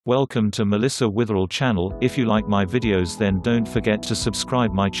Welcome to Melissa Witherell channel. If you like my videos, then don't forget to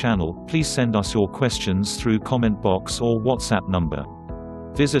subscribe my channel. Please send us your questions through comment box or WhatsApp number.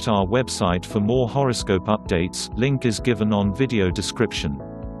 Visit our website for more horoscope updates, link is given on video description.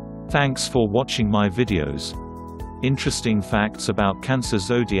 Thanks for watching my videos. Interesting facts about Cancer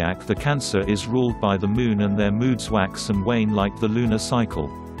zodiac. The Cancer is ruled by the moon and their moods wax and wane like the lunar cycle.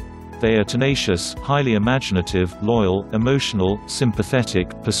 They are tenacious, highly imaginative, loyal, emotional,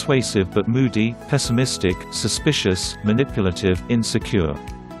 sympathetic, persuasive but moody, pessimistic, suspicious, manipulative, insecure.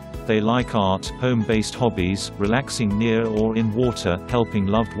 They like art, home-based hobbies, relaxing near or in water, helping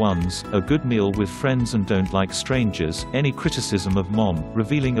loved ones, a good meal with friends and don't like strangers, any criticism of mom,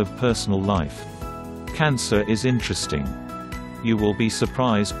 revealing of personal life. Cancer is interesting. You will be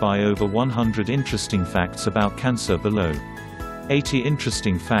surprised by over 100 interesting facts about Cancer below. 80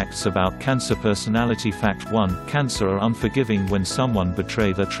 interesting facts about Cancer personality. Fact 1: Cancer are unforgiving when someone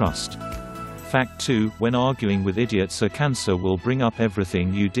betray their trust. Fact 2: when arguing with idiots, a Cancer will bring up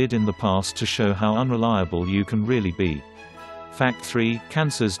everything you did in the past to show how unreliable you can really be. Fact 3: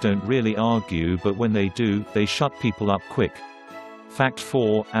 Cancers don't really argue, but when they do, they shut people up quick. Fact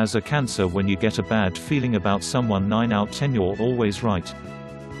 4: as a Cancer, when you get a bad feeling about someone, 9 out of 10 you're always right.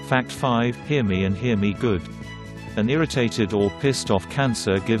 Fact 5: hear me and hear me good. An irritated or pissed off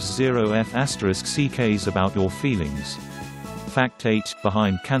Cancer gives 0f***ck's about your feelings. Fact 8: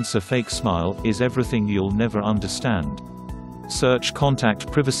 behind Cancer fake smile is everything you'll never understand. Search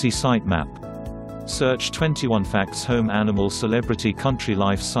contact privacy sitemap. Search 21 facts. Home, animal, celebrity, country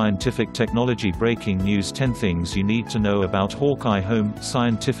life, scientific, technology, breaking news. 10 things you need to know about Hawkeye. Home,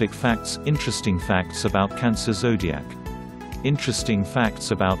 scientific facts. Interesting facts about Cancer zodiac. Interesting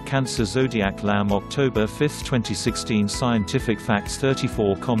facts about Cancer zodiac. Lamb, October 5, 2016. Scientific facts.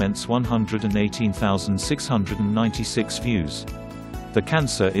 34 comments, 118,696 views. The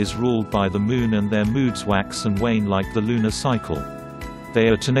Cancer is ruled by the moon and their moods wax and wane like the lunar cycle. They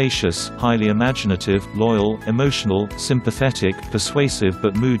are tenacious, highly imaginative, loyal, emotional, sympathetic, persuasive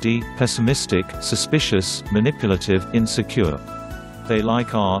but moody, pessimistic, suspicious, manipulative, insecure. They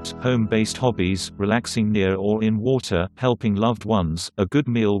like art, home-based hobbies, relaxing near or in water, helping loved ones, a good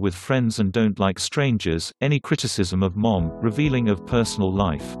meal with friends and don't like strangers, any criticism of mom, revealing of personal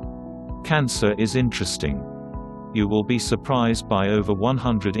life. Cancer is interesting. You will be surprised by over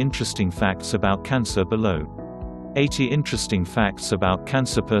 100 interesting facts about Cancer below. 80 interesting facts about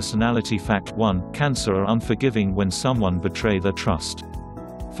Cancer personality. Fact 1: Cancer are unforgiving when someone betray their trust.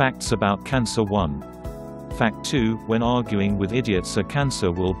 Facts about Cancer. 1. Fact 2: when arguing with idiots, a Cancer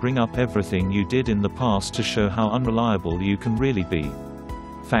will bring up everything you did in the past to show how unreliable you can really be.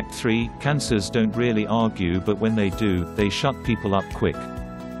 Fact 3: Cancers don't really argue, but when they do, they shut people up quick.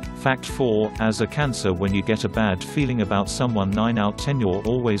 Fact 4: as a Cancer, when you get a bad feeling about someone, 9 out of 10 you're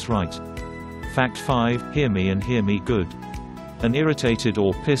always right. Fact 5: hear me and hear me good. An irritated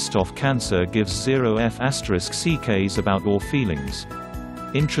or pissed off Cancer gives 0f***ck's about your feelings.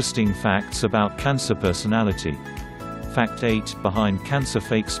 Interesting facts about Cancer personality. Fact 8: behind Cancer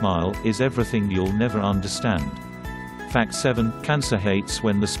fake smile is everything you'll never understand. Fact 7: Cancer hates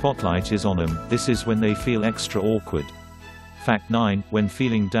when the spotlight is on them, this is when they feel extra awkward. Fact 9: when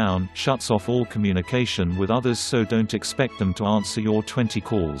feeling down, shuts off all communication with others, so don't expect them to answer your 20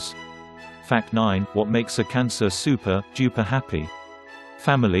 calls. Fact 9: what makes a Cancer super duper happy?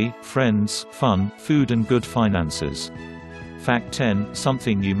 Family, friends, fun, food and good finances. Fact 10: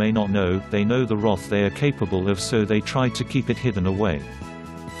 something you may not know, they know the wrath they are capable of, so they try to keep it hidden away.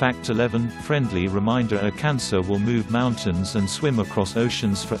 Fact 11: friendly reminder, a Cancer will move mountains and swim across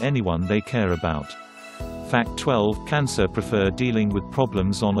oceans for anyone they care about. Fact 12: Cancer prefer dealing with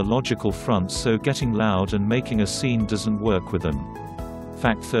problems on a logical front, so getting loud and making a scene doesn't work with them.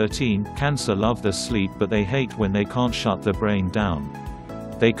 Fact 13: Cancer love their sleep, but they hate when they can't shut their brain down.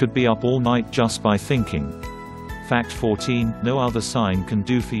 They could be up all night just by thinking. Fact 14: no other sign can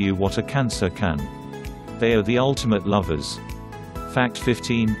do for you what a Cancer can. They are the ultimate lovers. Fact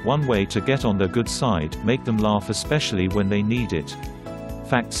 15: one way to get on their good side, make them laugh, especially when they need it.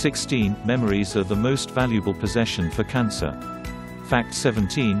 Fact 16: memories are the most valuable possession for Cancer. Fact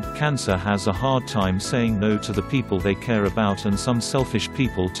 17: Cancer has a hard time saying no to the people they care about, and some selfish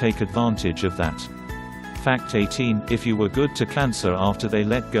people take advantage of that. Fact 18: if you were good to Cancer after they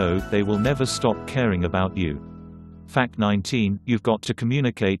let go, they will never stop caring about you. Fact 19: you've got to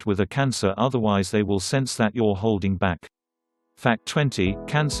communicate with a Cancer, otherwise they will sense that you're holding back. Fact 20: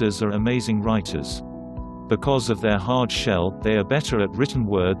 Cancers are amazing writers. Because of their hard shell, they are better at written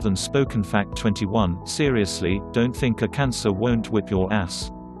word than spoken. Fact 21: seriously, don't think a Cancer won't whip your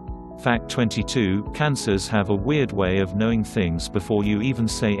ass. Fact 22, Cancers have a weird way of knowing things before you even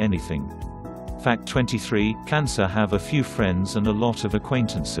say anything. Fact 23, Cancer have a few friends and a lot of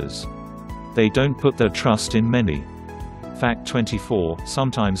acquaintances. They don't put their trust in many. Fact 24,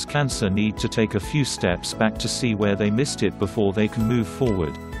 sometimes Cancer need to take a few steps back to see where they missed it before they can move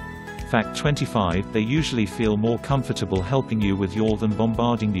forward. Fact 25, they usually feel more comfortable helping you with your than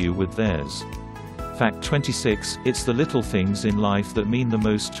bombarding you with theirs. Fact 26, it's the little things in life that mean the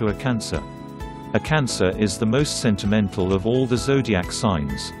most to a Cancer. A Cancer is the most sentimental of all the zodiac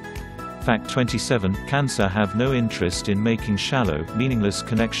signs. Fact 27, Cancer have no interest in making shallow, meaningless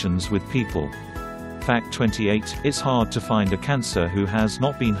connections with people. Fact 28, it's hard to find a Cancer who has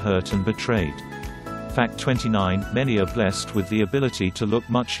not been hurt and betrayed. Fact 29, many are blessed with the ability to look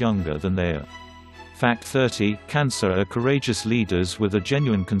much younger than they are. Fact 30, Cancer are courageous leaders with a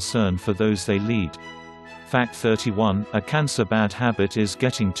genuine concern for those they lead. Fact 31, a Cancer bad habit is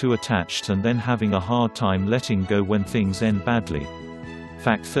getting too attached and then having a hard time letting go when things end badly.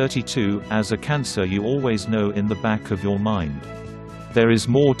 Fact 32, as a Cancer you always know in the back of your mind. There is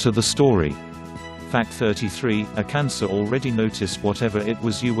more to the story. Fact 33, a Cancer already noticed whatever it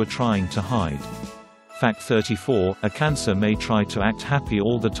was you were trying to hide. Fact 34, a Cancer may try to act happy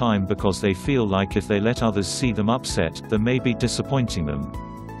all the time because they feel like if they let others see them upset, they may be disappointing them.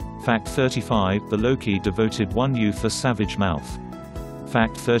 Fact 35, the low-key devoted one youth a savage mouth.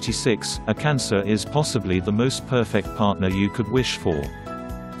 Fact 36, a Cancer is possibly the most perfect partner you could wish for.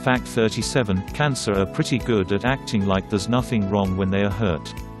 Fact 37, Cancer are pretty good at acting like there's nothing wrong when they are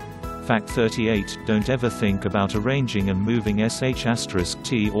hurt. Fact 38, don't ever think about arranging and moving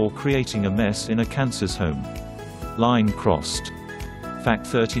 *T or creating a mess in a Cancer's home. Line crossed. Fact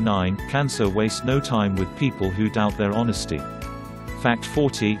 39, Cancer waste no time with people who doubt their honesty. Fact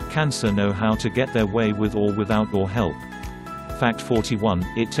 40, Cancer know how to get their way with or without your help. Fact 41,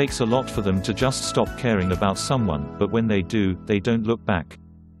 it takes a lot for them to just stop caring about someone, but when they do, they don't look back.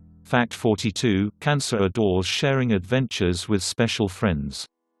 Fact 42, Cancer adores sharing adventures with special friends.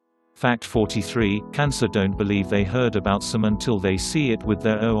 Fact 43, Cancer don't believe they heard about some until they see it with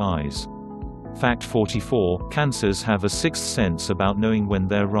their own eyes. Fact 44, Cancers have a sixth sense about knowing when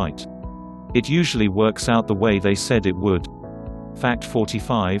they're right. It usually works out the way they said it would. Fact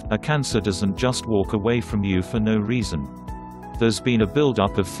 45, a Cancer doesn't just walk away from you for no reason. There's been a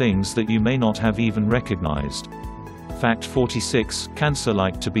build-up of things that you may not have even recognized. Fact 46, Cancer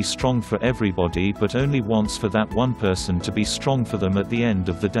like to be strong for everybody but only wants for that one person to be strong for them at the end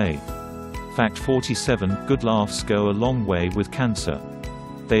of the day. Fact 47, good laughs go a long way with Cancer.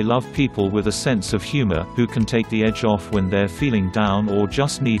 They love people with a sense of humor, who can take the edge off when they're feeling down or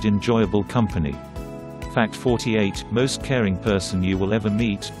just need enjoyable company. Fact 48, most caring person you will ever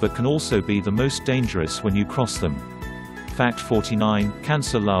meet, but can also be the most dangerous when you cross them. Fact 49,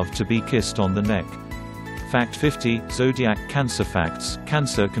 Cancer love to be kissed on the neck. Fact 50, Zodiac Cancer facts,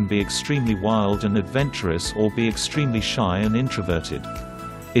 Cancer can be extremely wild and adventurous or be extremely shy and introverted.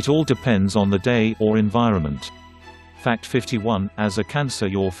 It all depends on the day or environment. Fact 51, as a Cancer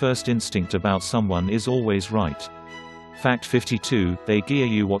your first instinct about someone is always right. Fact 52, they gear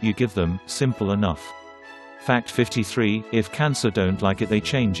you what you give them, simple enough. Fact 53, if Cancer don't like it they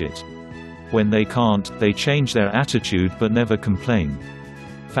change it. When they can't, they change their attitude but never complain.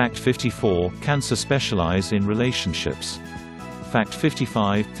 Fact 54, Cancer specialize in relationships. Fact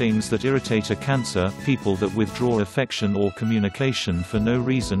 55, things that irritate a Cancer, people that withdraw affection or communication for no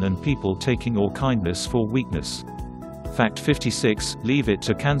reason and people taking your kindness for weakness. Fact 56, leave it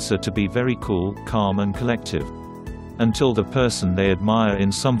to Cancer to be very cool, calm and collective. Until the person they admire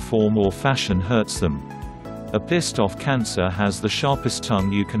in some form or fashion hurts them. A pissed off Cancer has the sharpest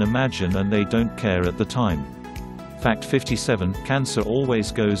tongue you can imagine and they don't care at the time. Fact 57, Cancer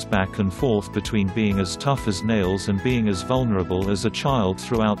always goes back and forth between being as tough as nails and being as vulnerable as a child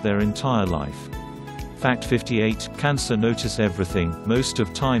throughout their entire life. Fact 58, Cancer notice everything, most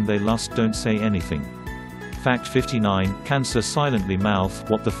of time they lust don't say anything. Fact 59, Cancer silently mouth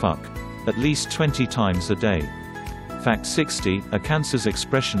what the fuck at least 20 times a day. Fact 60, a Cancer's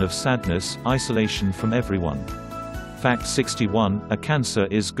expression of sadness, isolation from everyone. Fact 61, a Cancer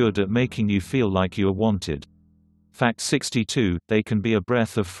is good at making you feel like you are wanted. Fact 62, they can be a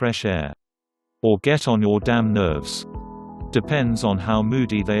breath of fresh air. Or get on your damn nerves. Depends on how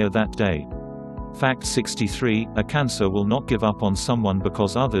moody they are that day. Fact 63, a Cancer will not give up on someone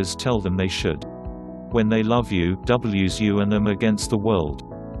because others tell them they should. When they love you, W's you and them against the world.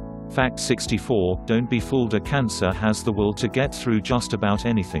 Fact 64, don't be fooled, a Cancer has the will to get through just about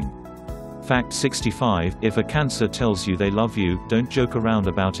anything. Fact 65, if a Cancer tells you they love you, don't joke around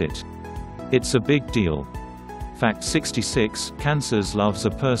about it. It's a big deal. Fact 66, Cancers loves a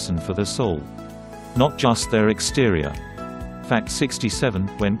person for their soul, not just their exterior. Fact 67,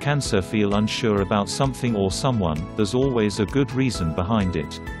 when Cancer feel unsure about something or someone, there's always a good reason behind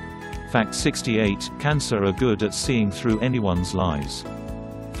it. Fact 68, Cancer are good at seeing through anyone's lies.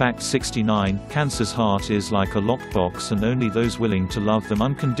 Fact 69, Cancer's heart is like a lockbox and only those willing to love them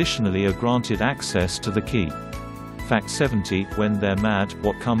unconditionally are granted access to the key. Fact 70, when they're mad,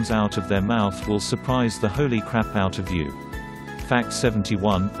 what comes out of their mouth will surprise the holy crap out of you. Fact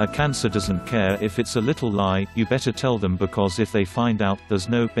 71, a Cancer doesn't care if it's a little lie, you better tell them because if they find out, there's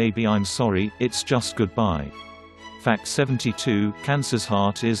no baby I'm sorry, it's just goodbye. Fact 72, Cancer's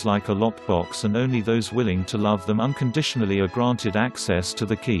heart is like a lockbox and only those willing to love them unconditionally are granted access to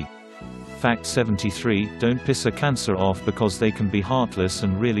the key. Fact 73, don't piss a Cancer off because they can be heartless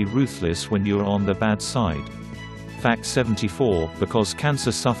and really ruthless when you're on the bad side. Fact 74, because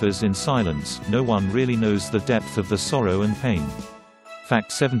Cancer suffers in silence, no one really knows the depth of the sorrow and pain.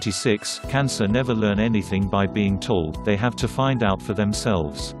 Fact 76, Cancer never learn anything by being told, they have to find out for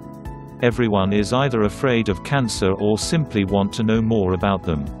themselves. Everyone is either afraid of Cancer or simply want to know more about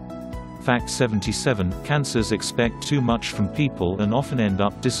them. Fact 77, Cancers expect too much from people and often end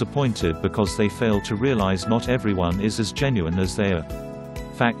up disappointed because they fail to realize not everyone is as genuine as they are.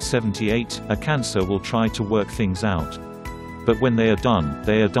 Fact 78, a Cancer will try to work things out. But when they are done,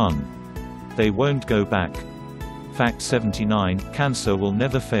 they are done. They won't go back. Fact 79, Cancer will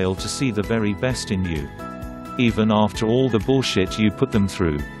never fail to see the very best in you, even after all the bullshit you put them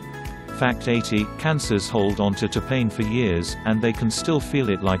through. Fact 80, Cancers hold onto pain for years, and they can still feel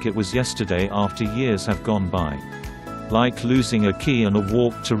it like it was yesterday after years have gone by. Like losing a key on a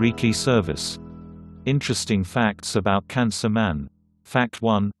walk to rekey service. Interesting facts about Cancer man. Fact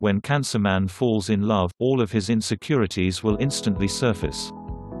 1, when Cancer man falls in love, all of his insecurities will instantly surface.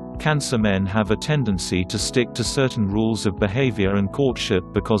 Cancer men have a tendency to stick to certain rules of behavior and courtship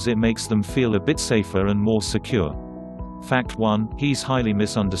because it makes them feel a bit safer and more secure. Fact 1, he's highly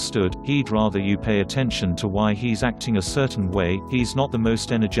misunderstood, he'd rather you pay attention to why he's acting a certain way, he's not the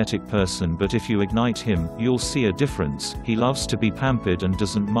most energetic person but if you ignite him, you'll see a difference, he loves to be pampered and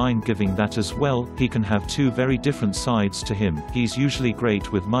doesn't mind giving that as well, he can have two very different sides to him, he's usually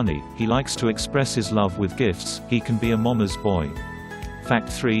great with money, he likes to express his love with gifts, he can be a mama's boy. Fact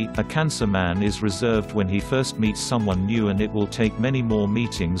 3, a Cancer man is reserved when he first meets someone new and it will take many more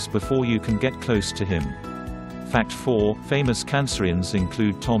meetings before you can get close to him. Fact 4, famous Cancerians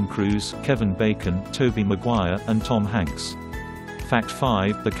include Tom Cruise, Kevin Bacon, Tobey Maguire, and Tom Hanks. Fact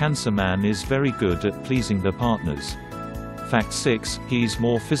 5, the Cancer man is very good at pleasing their partners. Fact 6, he's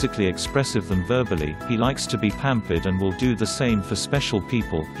more physically expressive than verbally, he likes to be pampered and will do the same for special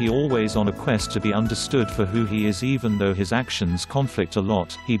people, he always on a quest to be understood for who he is even though his actions conflict a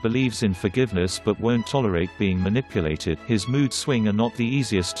lot, he believes in forgiveness but won't tolerate being manipulated, his mood swing are not the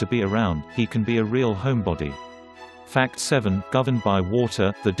easiest to be around, he can be a real homebody. Fact 7, governed by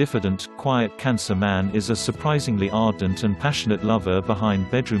water, the diffident, quiet Cancer man is a surprisingly ardent and passionate lover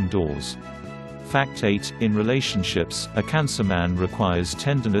behind bedroom doors. Fact 8, in relationships, a Cancer man requires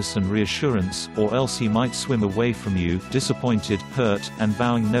tenderness and reassurance, or else he might swim away from you, disappointed, hurt, and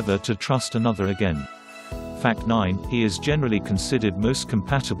vowing never to trust another again. Fact 9, he is generally considered most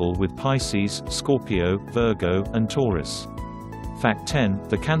compatible with Pisces, Scorpio, Virgo, and Taurus. Fact 10,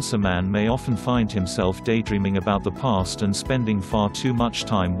 the Cancer man may often find himself daydreaming about the past and spending far too much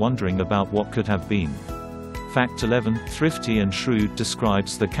time wondering about what could have been. Fact 11, thrifty and shrewd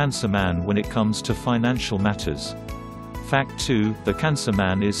describes the Cancer man when it comes to financial matters. Fact 2, the Cancer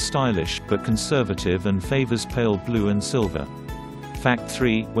man is stylish, but conservative and favors pale blue and silver. Fact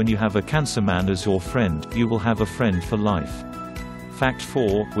 3, when you have a Cancer man as your friend, you will have a friend for life. Fact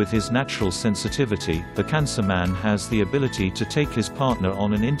 4, with his natural sensitivity, the Cancer man has the ability to take his partner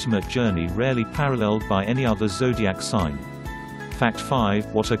on an intimate journey rarely paralleled by any other zodiac sign. Fact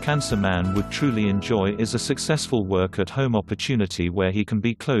 5, what a Cancer man would truly enjoy is a successful work-at-home opportunity where he can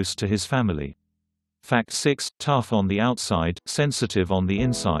be close to his family. Fact 6, tough on the outside, sensitive on the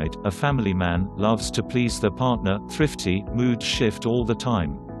inside, a family man, loves to please their partner, thrifty, mood shift all the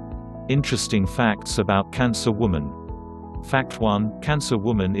time. Interesting facts about Cancer woman. Fact 1, Cancer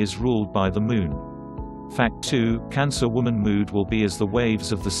woman is ruled by the moon. Fact 2, Cancer woman mood will be as the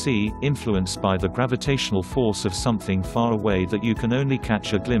waves of the sea, influenced by the gravitational force of something far away that you can only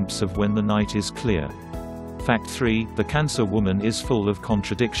catch a glimpse of when the night is clear. Fact 3, the Cancer woman is full of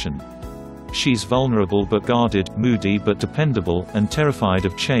contradiction. She's vulnerable but guarded, moody but dependable, and terrified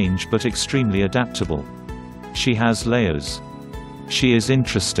of change but extremely adaptable. She has layers. She is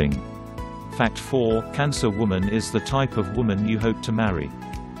interesting. Fact 4, Cancer woman is the type of woman you hope to marry.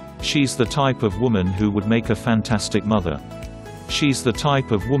 She's the type of woman who would make a fantastic mother. She's the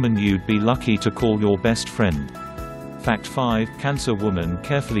type of woman you'd be lucky to call your best friend. Fact 5. Cancer woman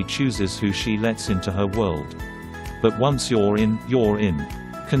carefully chooses who she lets into her world. But once you're in, you're in.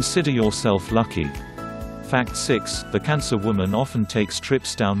 Consider yourself lucky. Fact 6. The Cancer woman often takes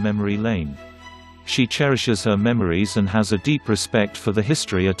trips down memory lane. She cherishes her memories and has a deep respect for the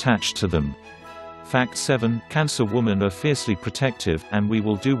history attached to them. Fact 7. Cancer women are fiercely protective, and we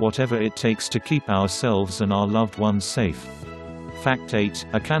will do whatever it takes to keep ourselves and our loved ones safe. Fact 8.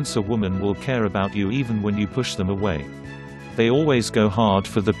 A Cancer woman will care about you even when you push them away. They always go hard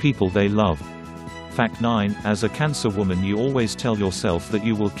for the people they love. Fact 9. As a Cancer woman you always tell yourself that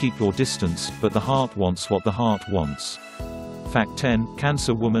you will keep your distance, but the heart wants what the heart wants. Fact 10.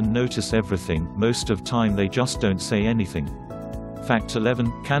 Cancer women notice everything, most of time they just don't say anything. Fact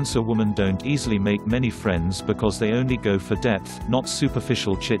 11. Cancer women don't easily make many friends because they only go for depth, not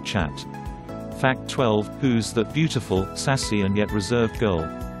superficial chit-chat. Fact 12. Who's that beautiful, sassy and yet reserved girl?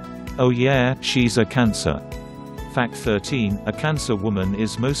 Oh yeah, she's a Cancer. Fact 13. A Cancer woman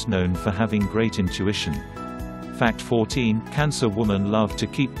is most known for having great intuition. Fact 14. Cancer women love to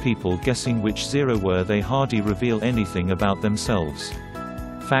keep people guessing which zero were they, hardly reveal anything about themselves.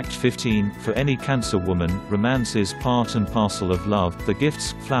 Fact 15. For any Cancer woman, romance is part and parcel of love. The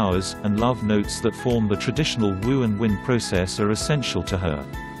gifts, flowers, and love notes that form the traditional woo and win process are essential to her.